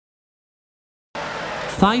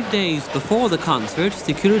5 days before the concert,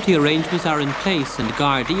 security arrangements are in place and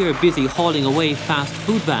Gardaí are busy hauling away fast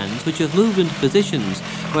food vans which have moved into positions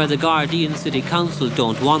where the Gardaí and City Council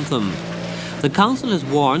don't want them. The council has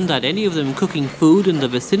warned that any of them cooking food in the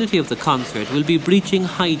vicinity of the concert will be breaching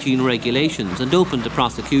hygiene regulations and open to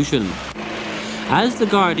prosecution. As the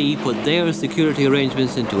Gardaí put their security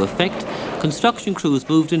arrangements into effect, construction crews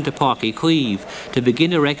moved into Páirc Uí Chaoimh to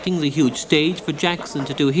begin erecting the huge stage for Jackson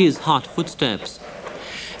to do his hot footsteps.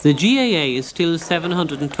 The GAA is still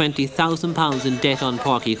 £720,000 in debt on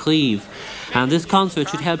Páirc Uí Chaoimh, and this concert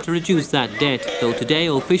should help to reduce that debt, though today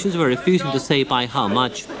officials were refusing to say by how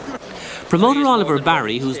much. Promoter Oliver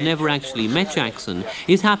Barry, who's never actually met Jackson,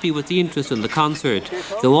 is happy with the interest in the concert,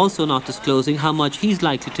 though also not disclosing how much he's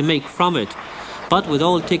likely to make from it. But with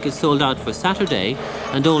all tickets sold out for Saturday,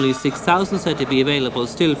 and only 6,000 said to be available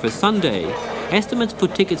still for Sunday, estimates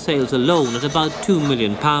put ticket sales alone at about £2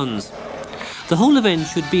 million. The whole event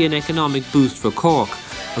should be an economic boost for Cork.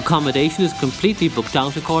 Accommodation is completely booked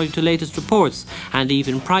out according to latest reports, and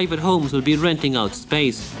even private homes will be renting out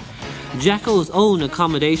space. Jacko's own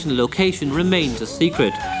accommodation location remains a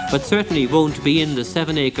secret, but certainly won't be in the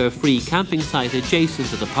 7-acre free camping site adjacent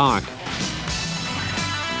to the park.